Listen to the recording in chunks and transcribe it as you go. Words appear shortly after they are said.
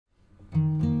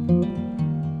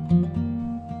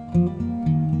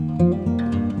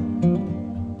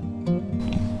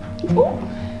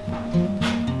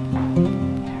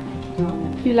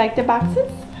You like the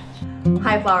boxes?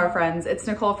 Hi flower friends, it's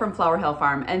Nicole from Flower Hill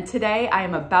Farm, and today I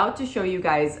am about to show you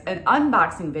guys an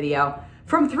unboxing video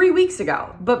from 3 weeks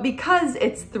ago. But because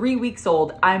it's 3 weeks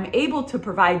old, I'm able to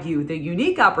provide you the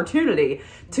unique opportunity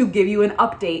to give you an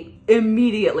update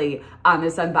immediately on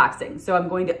this unboxing. So I'm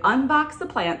going to unbox the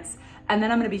plants, and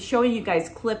then I'm gonna be showing you guys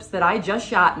clips that I just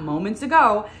shot moments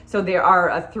ago. So there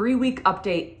are a 3-week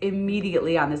update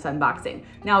immediately on this unboxing.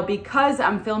 Now, because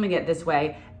I'm filming it this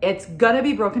way, it's gonna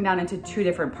be broken down into 2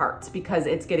 different parts because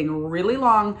it's getting really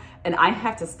long and I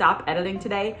have to stop editing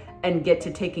today and get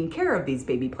to taking care of these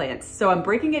baby plants. So I'm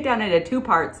breaking it down into 2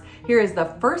 parts. Here is the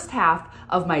first half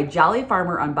of my Jolly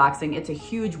Farmer unboxing. It's a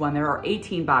huge one, there are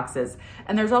 18 boxes.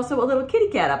 And there's also a little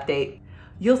kitty cat update.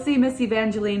 You'll see Miss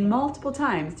Evangeline multiple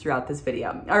times throughout this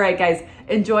video. All right, guys,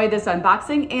 enjoy this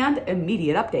unboxing and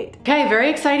immediate update. Okay, very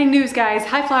exciting news, guys.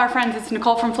 Hi, flower friends. It's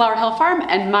Nicole from Flower Hill Farm,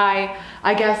 and my,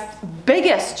 I guess,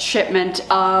 biggest shipment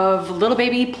of little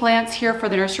baby plants here for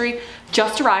the nursery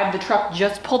just arrived. The truck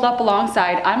just pulled up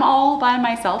alongside. I'm all by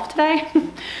myself today.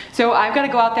 So I've got to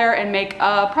go out there and make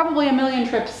probably a million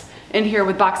trips in here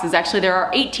with boxes. Actually, there are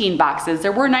 18 boxes.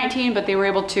 There were 19, but they were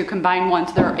able to combine one,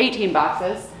 so there are 18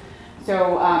 boxes.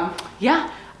 So yeah,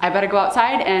 I better go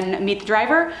outside and meet the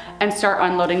driver and start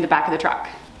unloading the back of the truck.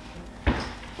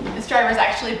 This driver is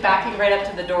actually backing right up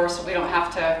to the door so we don't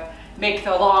have to make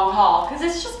the long haul because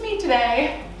it's just me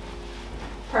today.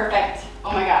 Perfect.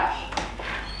 Oh my gosh.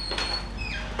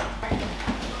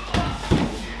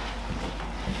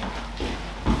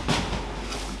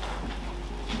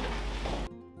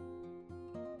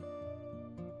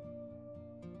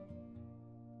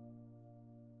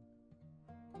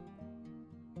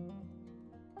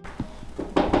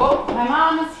 Oh, my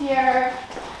mom is here.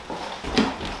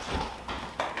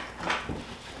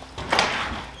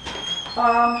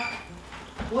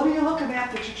 What are you looking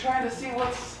at that you're trying to see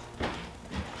what's...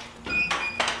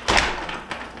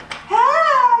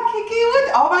 Hi, Kiki,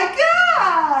 oh my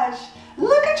gosh!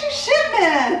 Look at your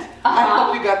shipment! I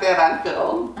hope you got that on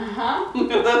film.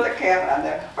 There's a cat on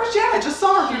there. Where's Jen? I just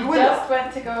saw her through the window. Just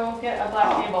went to go get a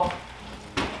black table.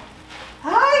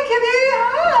 Hi, Kitty,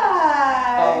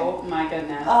 hi! Oh my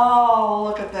goodness. Oh,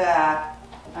 look at that.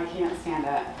 I can't stand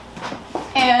it.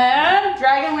 And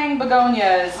dragon wing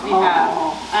begonias we have.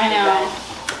 I know.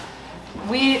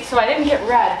 So I didn't get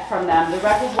red from them. The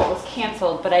red was what was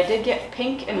canceled, but I did get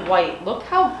pink and white. Look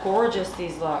how gorgeous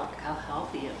these look. Look how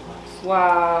healthy it looks.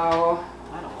 Wow.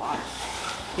 I don't want it.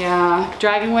 Yeah,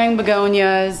 dragon wing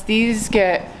begonias. These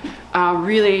get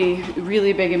really,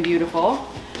 really big and beautiful.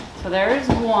 So there's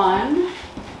one.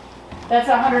 That's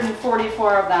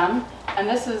 144 of them. And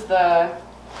this is the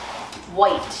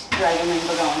white dragon wing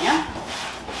begonia.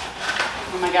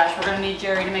 Oh my gosh, we're gonna need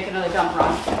Jerry to make another dump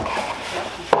run.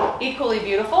 Equally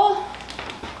beautiful.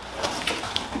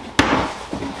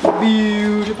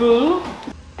 Beautiful.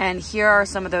 And here are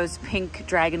some of those pink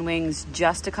dragon wings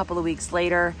just a couple of weeks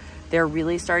later. They're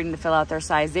really starting to fill out their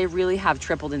size. They really have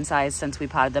tripled in size since we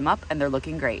potted them up, and they're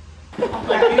looking great. That's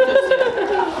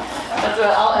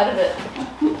what, I'll edit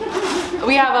it.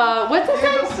 We have a, what's this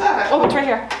thing? Oh, it's right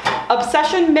here.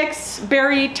 Obsession Mix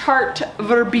Berry Tart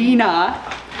Verbena.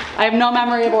 I have no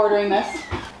memory of ordering this.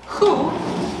 Who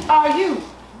are you?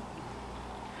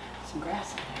 Some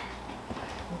grass in there.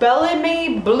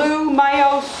 Bellamy Blue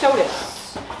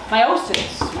Myosotis.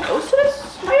 Myosotis.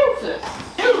 Myosotis? Myosotis.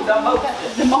 Ew,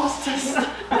 the mostest.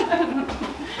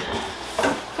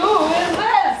 Who is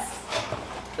this?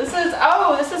 This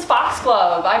is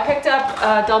Foxglove. I picked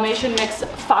up Dalmatian Mix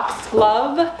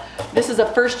Foxglove. This is a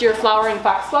first-year flowering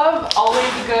foxglove. Always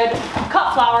a good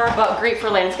cut flower, but great for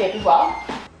landscape as well.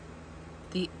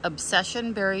 The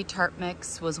Obsession Berry Tart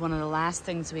Mix was one of the last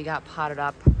things we got potted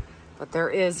up, but there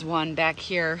is one back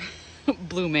here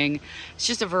blooming. It's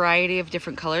just a variety of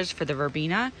different colors for the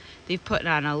verbena. They've put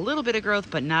on a little bit of growth,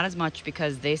 but not as much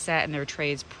because they sat in their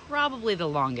trays probably the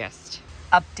longest.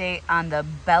 Update on the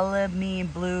Bellamy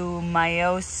Blue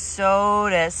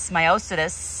Myosotis.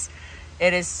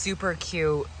 It is super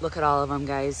cute. Look at all of them,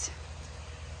 guys.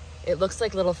 It looks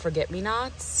like little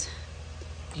forget-me-nots.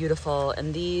 Beautiful.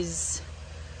 And these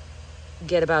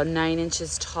get about 9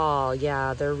 inches tall.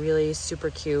 Yeah, they're really super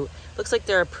cute. Looks like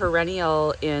they're a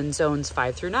perennial in zones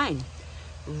 5 through 9.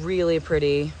 Really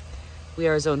pretty. We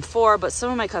are zone 4, but some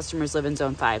of my customers live in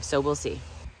zone 5, so we'll see.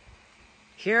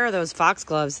 Here are those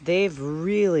foxgloves. They've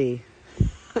really,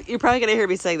 you're probably gonna hear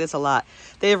me saying this a lot.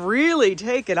 They've really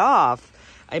taken off.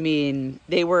 I mean,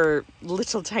 they were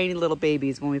little tiny little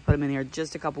babies when we put them in here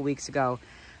just a couple weeks ago.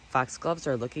 Foxgloves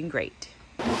are looking great.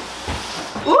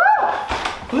 Woo!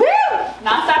 Woo!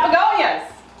 Non-stop begonias.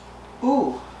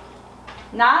 Ooh.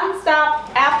 Non-stop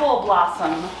apple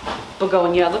blossom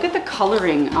begonia. Look at the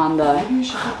coloring on Maybe you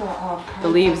should put the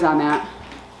leaves on that.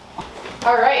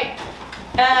 All right,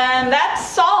 and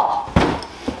that's all.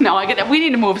 No, we need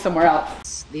to move somewhere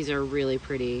else. These are really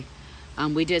pretty.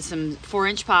 We did some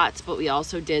 4-inch pots, but we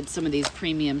also did some of these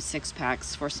premium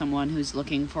 6-packs for someone who's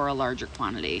looking for a larger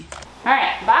quantity. All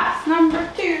right, box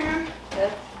number 2.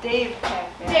 That's Dave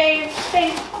back there. Dave,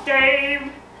 thanks,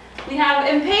 Dave. We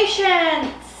have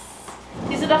Impatience.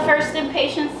 These are the first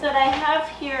Impatience that I have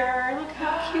here. Look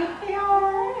how cute they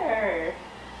are.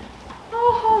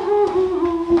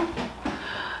 Oh.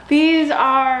 These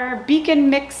are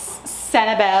Beacon Mix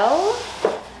Sanibel.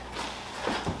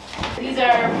 These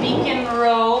are Beacon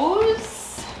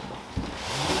Rose.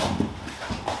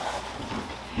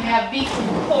 We have Beacon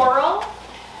Coral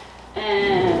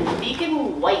and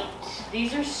Beacon White.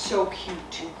 These are so cute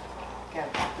too.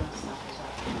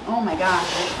 Oh my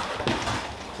gosh.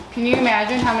 Can you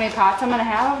imagine how many pots I'm gonna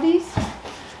have of these?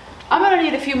 I'm gonna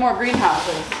need a few more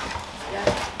greenhouses.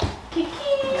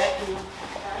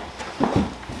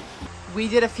 We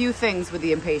did a few things with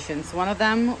the Impatience. One of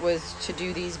them was to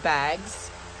do these bags.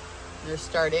 They're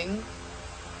starting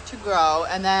to grow,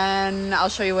 and then I'll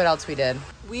show you what else we did.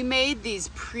 We made these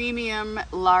premium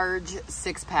large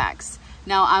 6-packs.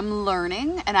 Now I'm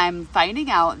learning and I'm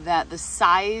finding out that the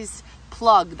size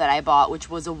plug that I bought, which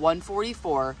was a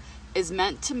 144, is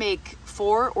meant to make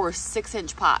 4 or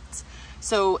 6-inch pots.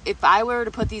 So if I were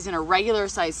to put these in a regular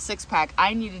size 6-pack,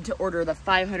 I needed to order the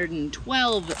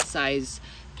 512 size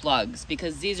plugs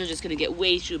because these are just going to get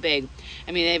way too big.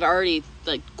 I mean, they've already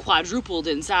like quadrupled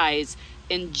in size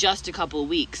in just a couple of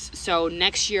weeks. So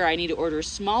next year I need to order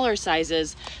smaller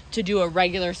sizes to do a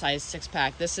regular size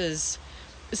 6-pack. This is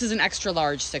an extra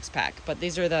large 6-pack, but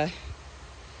these are the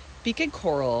Beacon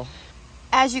Coral.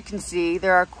 As you can see,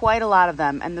 there are quite a lot of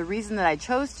them, and the reason that I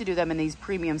chose to do them in these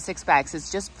premium 6-packs is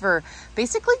just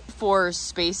basically for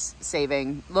space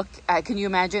saving. Look, can you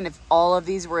imagine if all of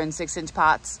these were in 6-inch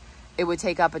pots? It would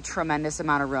take up a tremendous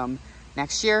amount of room.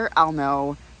 Next year, I'll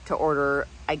know to order,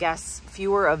 I guess,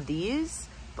 fewer of these,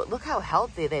 but look how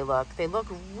healthy they look. They look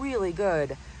really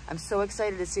good. I'm so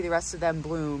excited to see the rest of them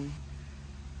bloom.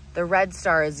 The Red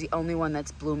Star is the only one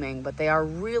that's blooming, but they are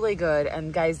really good.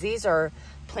 And guys, these are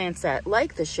plants that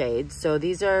like the shade. So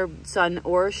these are sun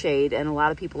or shade, and a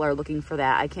lot of people are looking for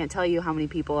that. I can't tell you how many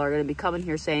people are going to be coming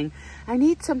here saying, I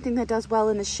need something that does well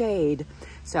in the shade.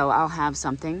 So I'll have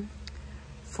something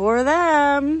for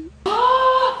them.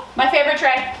 My favorite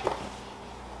tray.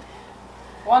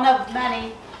 One of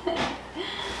many.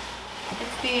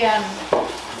 It's the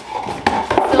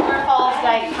Silver Falls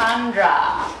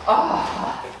Dichondra.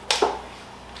 Oh,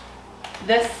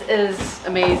 this is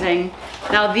amazing.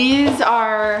 Now these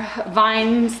are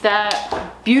vines that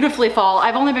beautifully fall.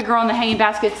 I've only been growing the hanging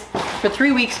baskets for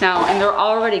 3 weeks now, and they're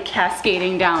already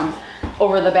cascading down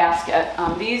over the basket.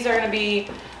 These are gonna be,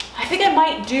 I think I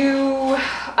might do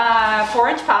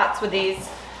 4-inch pots with these,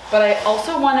 but I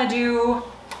also wanna do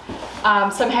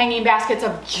some hanging baskets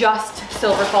of just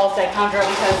Silver Falls Dichondra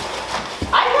because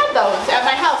I had those at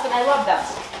my house and I love them.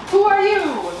 Who are you?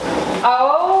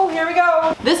 Oh, here we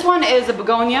go. This one is a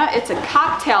begonia. It's a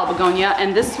cocktail begonia,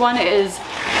 and this one is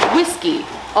whiskey.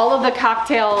 All of the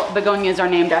cocktail begonias are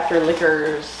named after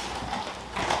liquors.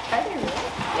 Are they really?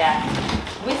 Yeah.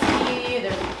 Whiskey,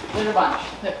 there's a bunch.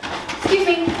 Excuse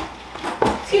me.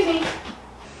 Excuse me.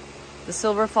 The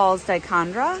Silver Falls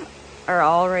Dichondra are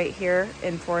all right here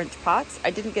in 4-inch pots.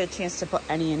 I didn't get a chance to put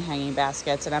any in hanging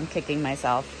baskets, and I'm kicking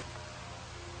myself.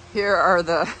 Here are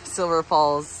the Silver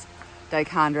Falls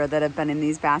Dichondra that have been in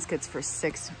these baskets for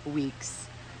 6 weeks.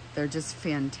 They're just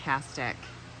fantastic.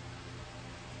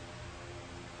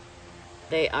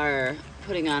 They are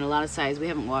putting on a lot of size. We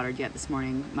haven't watered yet this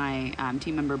morning. My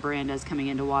team member Branda is coming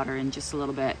in to water in just a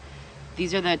little bit.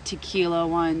 These are the tequila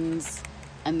ones,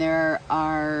 and there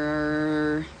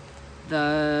are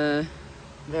the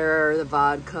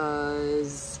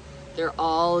vodkas. They're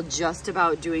all just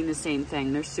about doing the same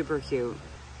thing. They're super cute.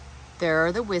 There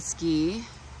are the whiskey.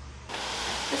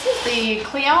 This is the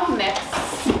Cleome mix.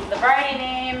 The variety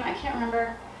name, I can't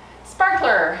remember.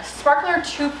 Sparkler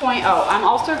 2.0. I'm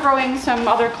also growing some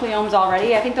other Cleomes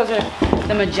already. I think those are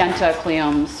the magenta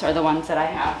Cleomes are the ones that I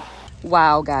have.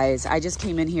 Wow, guys, I just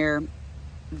came in here.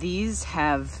 These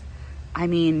have, I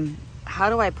mean, how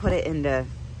do I put it into,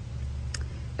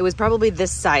 it was probably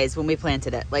this size when we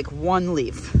planted it, like 1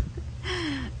 leaf.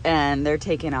 And they're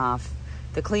taking off.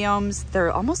 The Cleomes,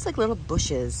 they're almost like little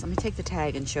bushes. Let me take the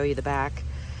tag and show you the back.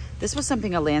 This was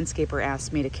something a landscaper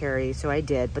asked me to carry, so I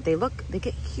did. But they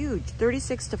get huge,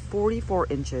 36 to 44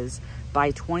 inches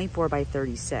by 24 by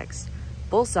 36.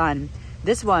 Full sun.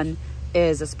 This one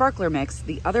is a sparkler mix.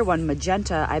 The other one,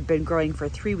 magenta, I've been growing for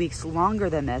 3 weeks longer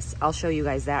than this. I'll show you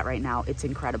guys that right now. It's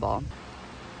incredible.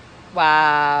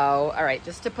 Wow. All right,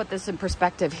 just to put this in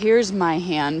perspective, here's my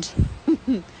hand.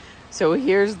 So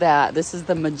here's that. This is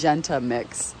the magenta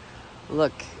mix.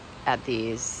 Look at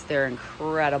these. They're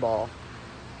incredible.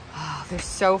 Oh, they're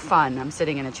so fun. I'm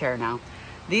sitting in a chair now.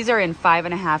 These are in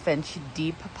 5.5-inch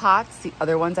deep pots. The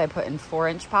other ones I put in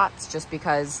 4-inch pots just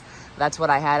because that's what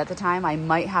I had at the time. I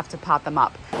might have to pot them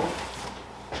up.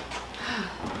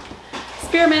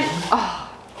 Spearmint. Oh,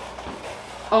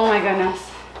 oh my goodness.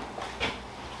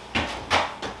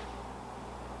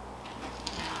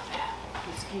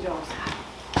 Mosquitoes.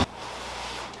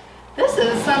 This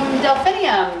is some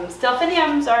delphiniums.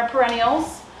 Delphiniums are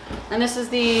perennials, and this is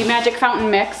the Magic Fountain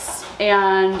mix,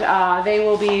 and they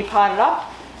will be potted up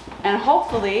and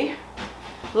hopefully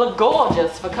look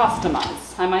gorgeous for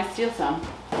customers. I might steal some.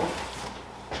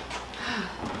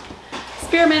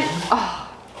 Spearmint. Oh,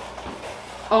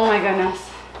 oh my goodness.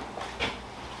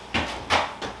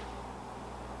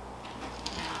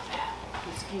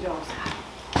 Mosquitoes.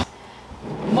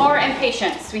 More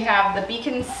impatience. We have the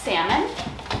Beacon Salmon.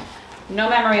 No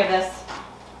memory of this.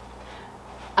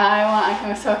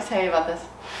 I'm so excited about this.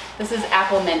 This is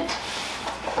apple mint.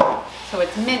 So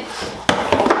it's mint,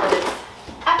 but it's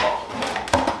apple.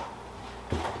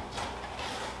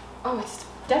 Oh, it's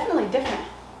definitely different.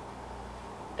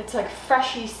 It's like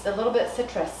freshy, a little bit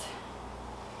citrus.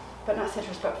 But not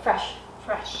citrus, but fresh.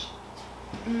 Fresh.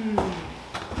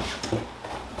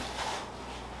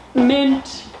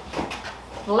 Mint.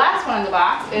 The last one in the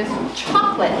box is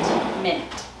chocolate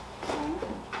mint.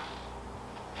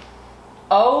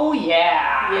 Oh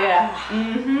yeah. Yeah.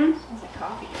 Mm-hmm. Smells like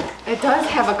coffee. It does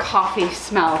have a coffee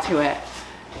smell to it.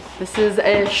 This is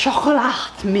a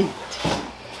chocolat mint.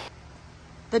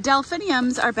 The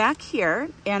delphiniums are back here,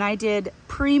 and I did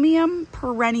premium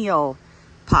perennial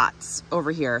pots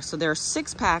over here. So there are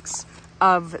 6 packs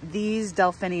of these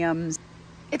delphiniums.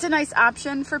 It's a nice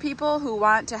option for people who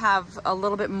want to have a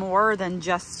little bit more than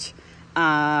just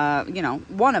you know,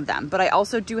 one of them. But I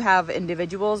also do have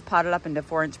individuals potted up into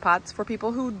 4-inch pots for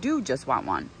people who do just want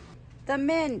one. The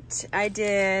mint, I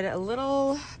did a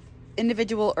little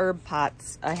individual herb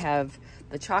pots. I have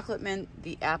the chocolate mint,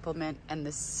 the apple mint, and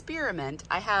the spearmint.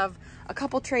 I have a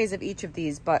couple trays of each of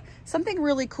these, but something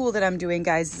really cool that I'm doing,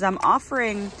 guys, is I'm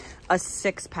offering a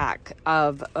 6-pack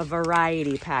of a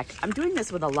variety pack. I'm doing this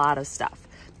with a lot of stuff.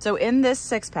 So in this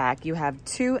 6-pack, you have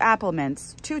 2 apple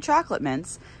mints, 2 chocolate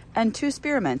mints, and 2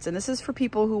 spearmints, and this is for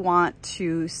people who want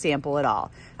to sample it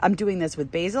all. I'm doing this with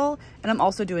basil, and I'm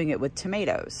also doing it with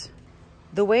tomatoes.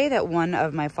 The way that one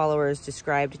of my followers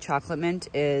described chocolate mint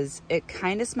is it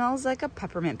kind of smells like a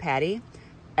peppermint patty,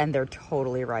 and they're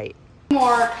totally right.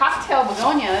 More cocktail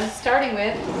begonias, starting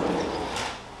with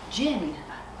gin.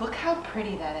 Look how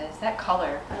pretty that is, that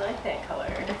color. I like that color.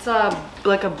 It's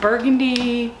like a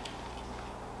burgundy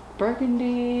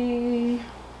brown,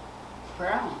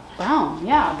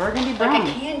 yeah, burgundy brown.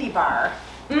 Like a candy bar.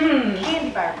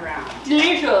 Candy bar brown.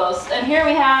 Delicious. And here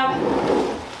we have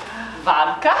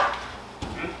vodka.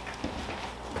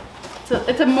 So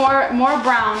it's a more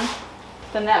brown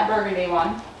than that burgundy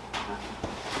one.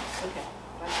 Okay.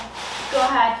 Go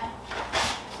ahead.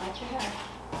 Watch your hair.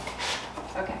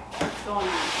 Okay, what's going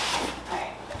on?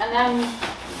 Alright. And then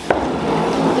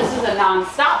this is a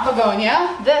non-stop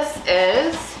begonia. This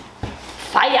is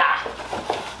fire.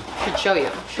 Should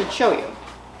show you.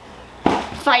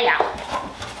 Fire.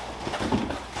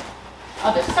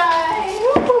 Other side.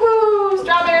 Woo-hoo-hoo.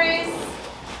 Strawberries.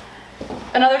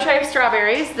 Another tray of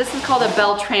strawberries. This is called a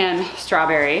Beltran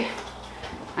strawberry.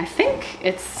 I think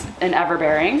it's an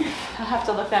everbearing. I'll have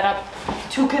to look that up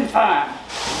to confirm.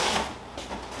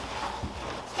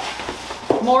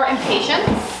 More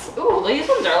impatience. Ooh, these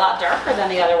ones are a lot darker than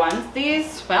the other ones.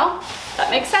 These, well, that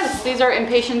makes sense. These are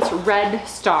Impatience Red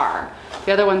Star.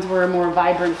 The other ones were more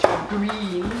vibrant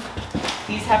green.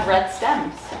 These have red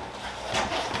stems.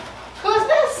 Who's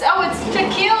this? Oh, it's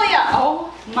Tequila.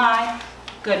 Oh my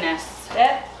goodness.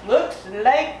 That looks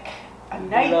like a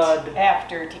night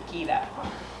after tequila.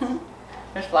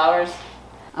 There's flowers.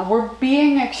 We're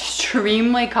being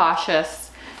extremely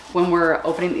cautious when we're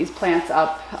opening these plants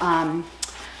up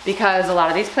because a lot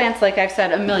of these plants, like I've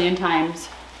said a million times,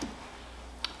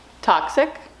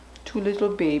 toxic to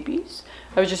little babies.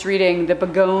 I was just reading the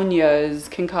begonias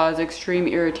can cause extreme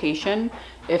irritation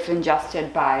if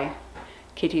ingested by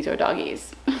kitties or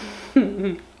doggies.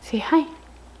 Say hi.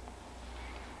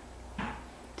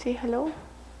 Say hello.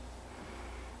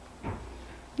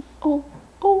 Oh,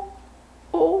 oh,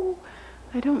 oh.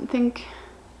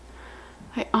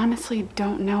 I honestly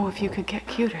don't know if you could get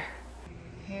cuter.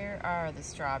 Here are the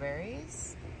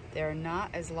strawberries. They're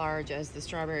not as large as the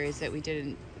strawberries that we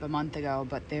did a month ago,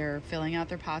 but they're filling out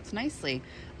their pots nicely.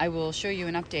 I will show you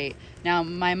an update. Now,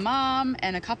 my mom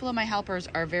and a couple of my helpers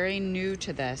are very new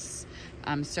to this.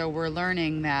 So we're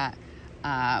learning that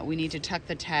we need to tuck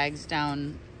the tags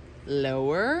down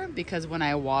lower, because when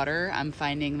I water, I'm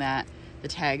finding that the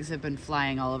tags have been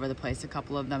flying all over the place. A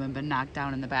couple of them have been knocked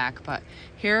down in the back, but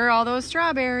here are all those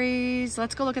strawberries.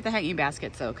 Let's go look at the hanging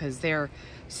baskets though, because they're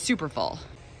super full.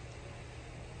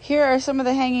 Here are some of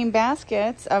the hanging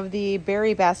baskets of the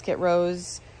berry basket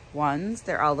rose ones.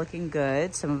 They're all looking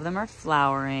good. Some of them are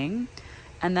flowering,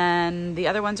 and then the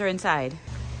other ones are inside.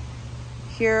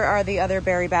 Here are the other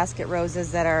berry basket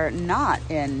roses that are not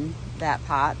in that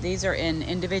pot. These are in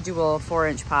individual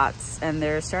 4-inch pots, and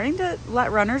they're starting to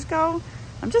let runners go.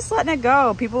 I'm just letting it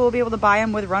go. People will be able to buy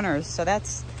them with runners, so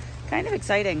that's kind of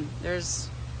exciting. There's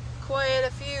quite a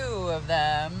few of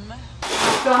them.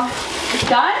 It's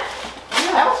done?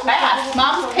 That was fast.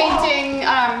 Mom's painting,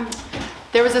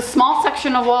 there was a small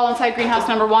section of wall inside greenhouse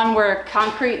number 1 where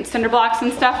concrete and cinder blocks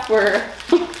and stuff were...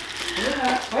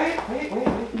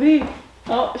 Wait.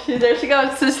 Oh, there she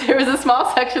goes. So there was a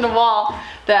small section of wall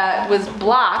that was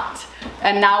blocked,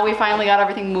 and now we finally got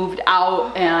everything moved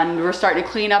out, and we're starting to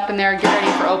clean up in there, get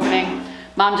ready for opening.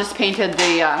 Mom just painted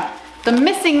the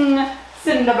missing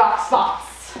cinder block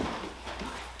spots.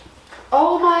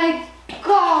 Oh my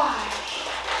gosh.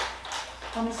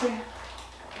 Let me see.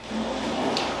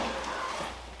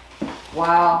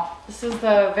 Wow. This is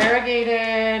the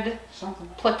variegated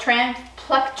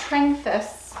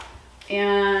plectranthus,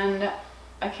 and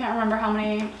I can't remember how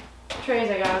many trays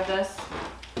I got of this.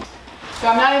 So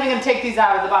I'm not even going to take these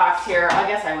out of the box here. I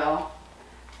guess I will.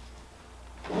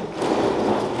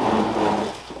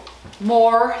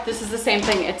 More. This is the same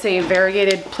thing. It's a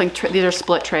variegated these are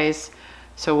split trays.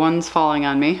 So one's falling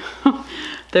on me.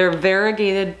 They're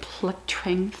variegated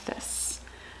plectranthus.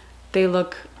 They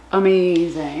look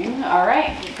amazing. All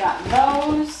right, we've got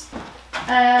those.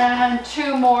 And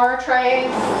 2 more trays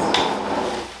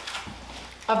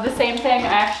of the same thing. I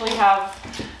actually have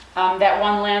that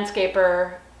one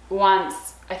landscaper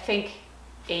wants, I think,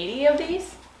 80 of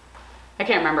these. I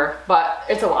can't remember, but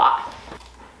it's a lot.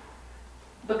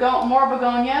 More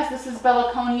begonias. This is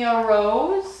Belaconia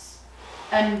Rose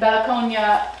and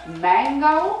Belaconia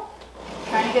Mango.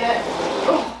 Trying to get it.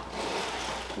 Oh.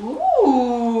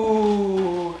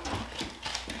 Ooh.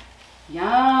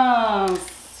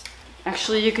 Yes.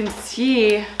 Actually, you can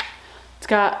see it's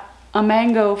got a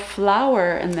mango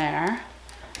flower in there.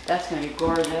 That's gonna be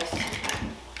gorgeous.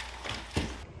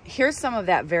 Here's some of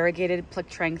that variegated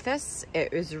plectranthus.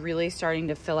 It is really starting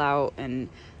to fill out, and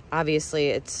obviously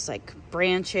it's like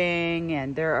branching,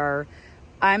 and there are,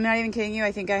 I'm not even kidding you,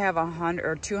 I think I have 100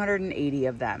 or 280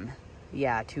 of them.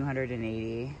 Yeah,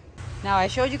 280. Now, I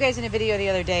showed you guys in a video the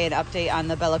other day an update on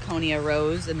the Belaconia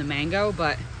Rose and the mango,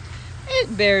 but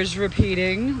it bears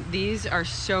repeating. These are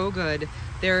so good.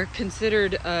 They're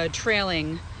considered a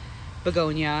trailing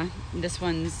begonia. This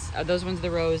one's, those ones are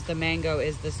the rose. The mango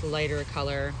is this lighter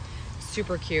color.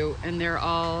 Super cute, and they're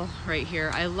all right here.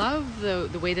 I love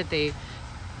the way that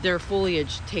their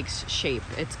foliage takes shape.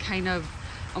 It's kind of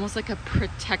almost like a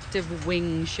protective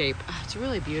wing shape. Oh, it's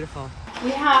really beautiful. We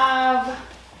have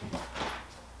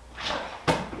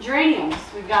geraniums.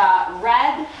 We've got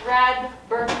red,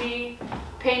 burgundy,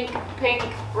 pink,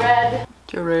 red.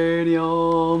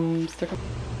 Geraniums.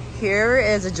 Here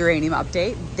is a geranium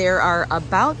update. There are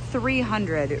about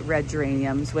 300 red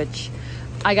geraniums, which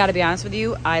I gotta be honest with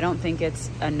you, I don't think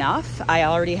it's enough. I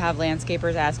already have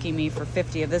landscapers asking me for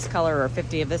 50 of this color or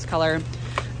 50 of this color.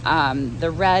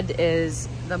 The red is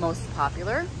the most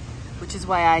popular, which is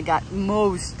why I got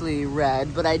mostly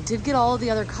red, but I did get all of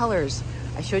the other colors.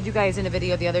 I showed you guys in a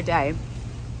video the other day,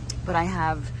 but I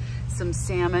have some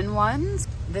salmon ones.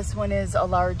 This one is a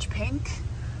large pink.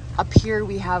 Up here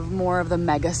we have more of the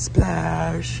mega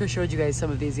splash. I showed you guys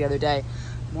some of these the other day.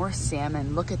 More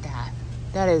salmon, look at that.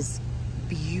 That is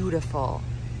beautiful,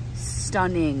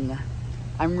 stunning.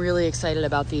 I'm really excited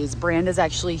about these. Branda's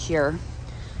actually here.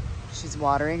 She's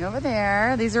watering over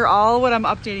there. These are all what I'm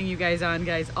updating you guys on,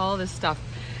 guys. All this stuff.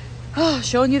 Oh,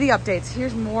 showing you the updates.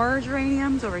 Here's more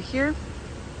geraniums over here.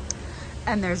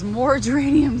 And there's more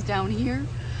geraniums down here.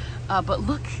 But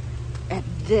look at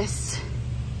this.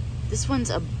 This one's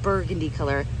a burgundy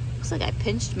color. Looks like I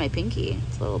pinched my pinky.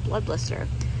 It's a little blood blister.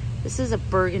 This is a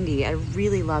burgundy. I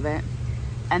really love it.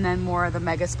 And then more of the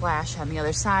mega splash on the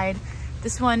other side.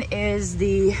 This one is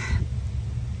the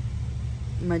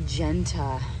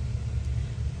magenta.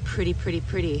 Pretty, pretty,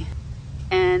 pretty.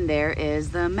 And there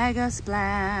is the mega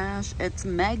splash. It's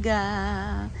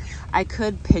mega. I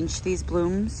could pinch these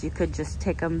blooms. You could just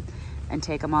take them and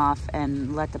take them off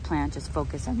and let the plant just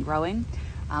focus on growing,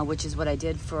 which is what I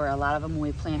did for a lot of them when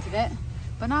we planted it,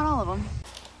 but not all of them.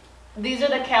 These are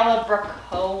the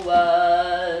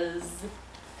Calabricoas.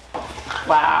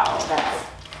 Wow, that's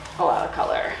a lot of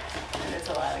color. There's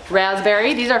a lot of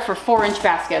Raspberry, these are for 4-inch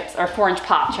baskets, or 4-inch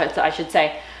pots, I should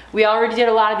say. We already did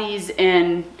a lot of these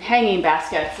in hanging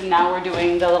baskets, and now we're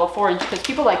doing the little 4-inch because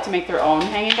people like to make their own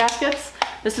hanging baskets.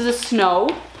 This is a snow,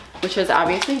 which is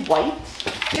obviously white.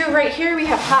 Here, right here, we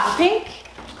have hot pink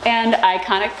and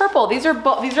iconic purple. These are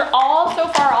all, so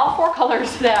far, all 4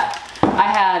 colors that I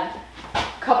had a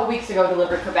couple weeks ago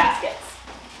delivered for baskets.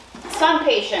 Sun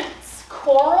Patience,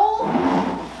 coral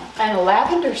and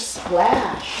lavender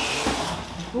splash.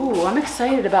 Ooh, I'm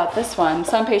excited about this one.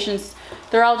 Sun Patience,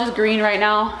 they're all just green right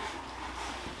now.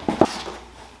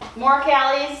 More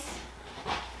Callies.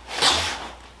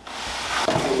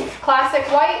 Classic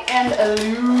white and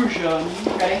illusion.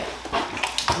 Ready?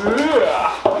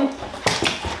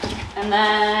 And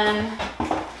then,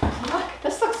 look,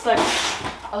 this looks like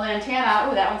a lantana.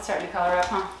 Ooh, that one's starting to color up,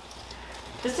 huh?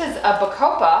 This is a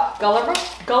Bacopa,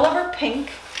 Gulliver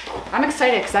Pink. I'm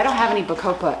excited because I don't have any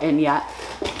Bacopa in yet.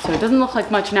 So it doesn't look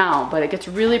like much now, but it gets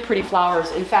really pretty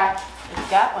flowers. In fact,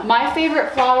 my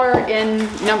favorite flower in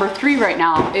number 3 right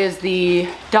now is the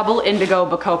double indigo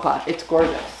Bacopa. It's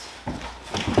gorgeous.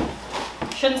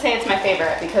 Shouldn't say it's my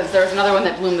favorite because there's another one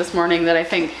that bloomed this morning that I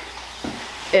think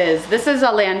this is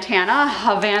a lantana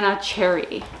Havana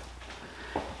cherry.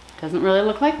 Doesn't really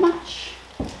look like much.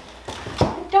 I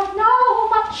don't know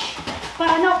much, but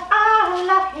I know I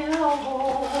love you.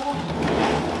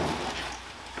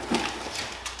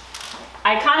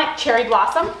 Iconic cherry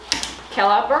blossom,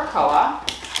 Calabricoa.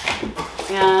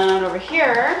 And over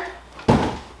here,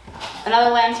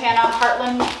 another lantana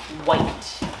Heartland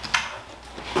white.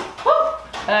 Woo!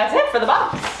 That's it for the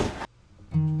box.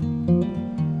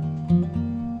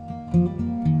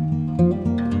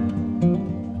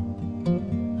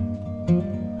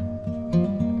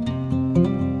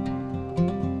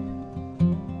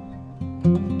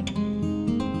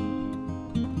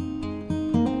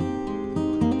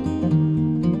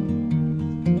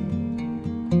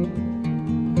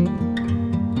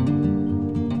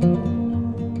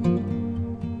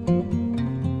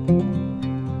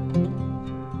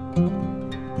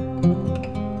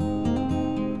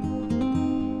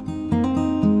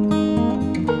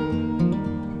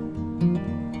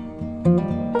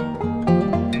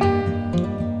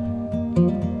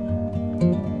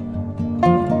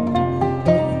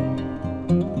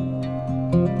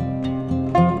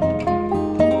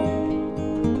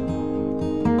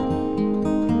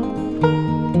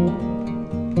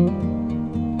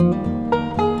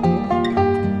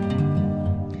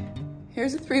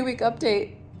 Here's a 3-week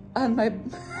update on my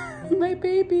my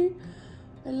baby.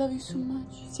 I love you so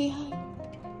much. Say hi.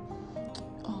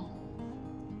 Oh,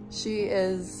 she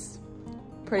is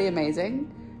pretty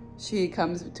amazing. She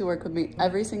comes to work with me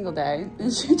every single day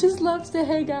and she just loves to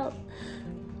hang out.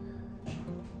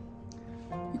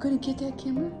 You gonna get that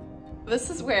camera? This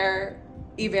is where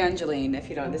Evangeline, if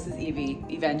you don't, this is Evie,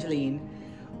 Evangeline,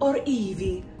 or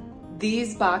Evie.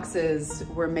 These boxes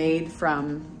were made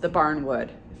from the barn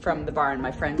wood. From the barn,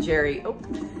 my friend Jerry,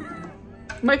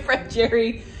 my friend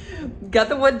Jerry got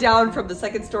the wood down from the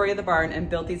 2nd story of the barn and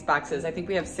built these boxes. I think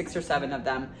we have 6 or 7 of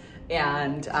them.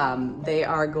 And they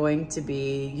are going to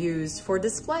be used for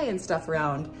display and stuff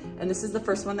around. And this is the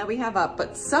first one that we have up,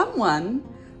 but someone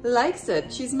likes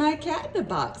it. She's my cat in the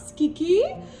box, Kiki.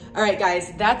 All right,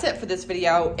 guys, that's it for this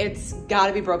video. It's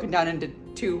gotta be broken down into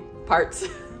 2 parts.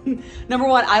 Number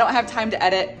 1, I don't have time to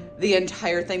edit the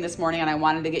entire thing this morning and I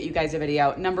wanted to get you guys a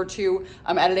video. Number 2,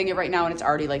 I'm editing it right now and it's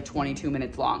already like 22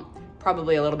 minutes long.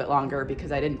 Probably a little bit longer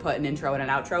because I didn't put an intro and an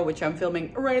outro, which I'm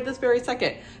filming right at this very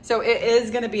second. So it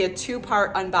is gonna be a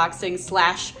 2-part unboxing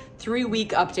 /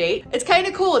 3-week update. It's kind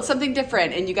of cool, it's something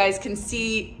different and you guys can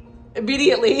see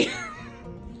immediately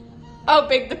how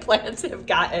big the plants have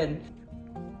gotten.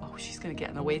 Oh, she's gonna get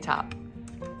in the way top.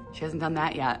 She hasn't done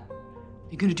that yet.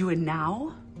 You gonna do it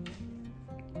now?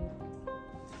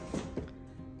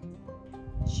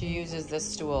 She uses this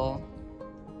stool.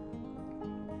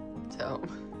 So.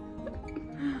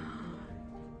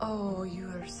 Oh, you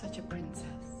are such a princess.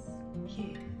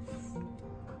 Yes.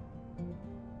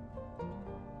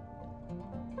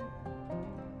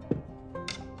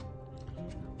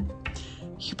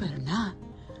 You better not.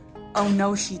 Oh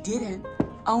no, she didn't.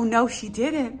 Oh no, she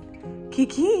didn't.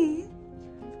 Kiki.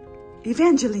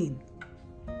 Evangeline.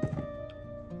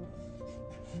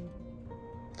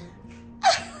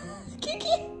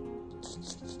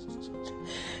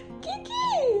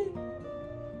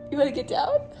 You want to get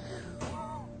down?